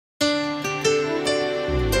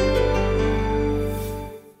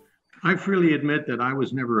I freely admit that I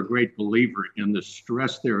was never a great believer in the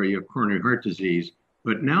stress theory of coronary heart disease,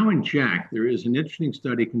 but now in JACC, there is an interesting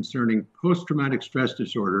study concerning post-traumatic stress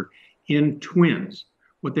disorder in twins.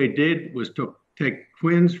 What they did was take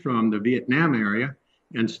twins from the Vietnam area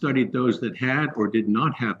and studied those that had or did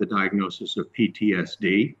not have the diagnosis of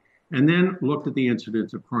PTSD, and then looked at the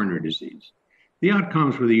incidence of coronary disease. The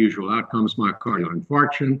outcomes were the usual outcomes: myocardial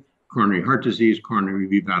infarction, coronary heart disease, coronary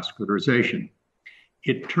revascularization.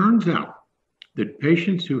 It turns out that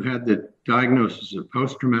patients who had the diagnosis of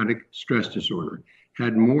post-traumatic stress disorder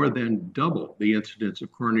had more than double the incidence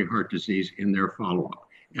of coronary heart disease in their follow-up,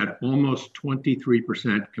 at almost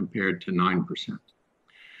 23% compared to 9%.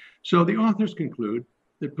 So the authors conclude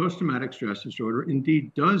that post-traumatic stress disorder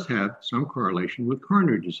indeed does have some correlation with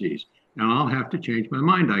coronary disease. Now, I'll have to change my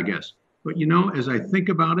mind, I guess. But as I think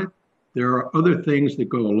about it, there are other things that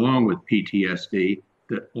go along with PTSD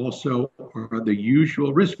that also are the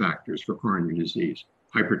usual risk factors for coronary disease: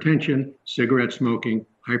 hypertension, cigarette smoking,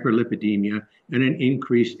 hyperlipidemia, and an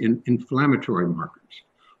increase in inflammatory markers.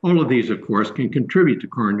 All of these, of course, can contribute to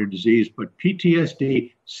coronary disease, but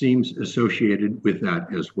PTSD seems associated with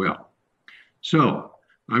that as well. So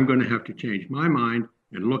I'm going to have to change my mind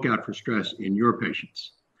and look out for stress in your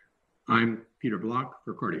patients. I'm Peter Block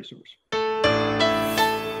for CardioSource.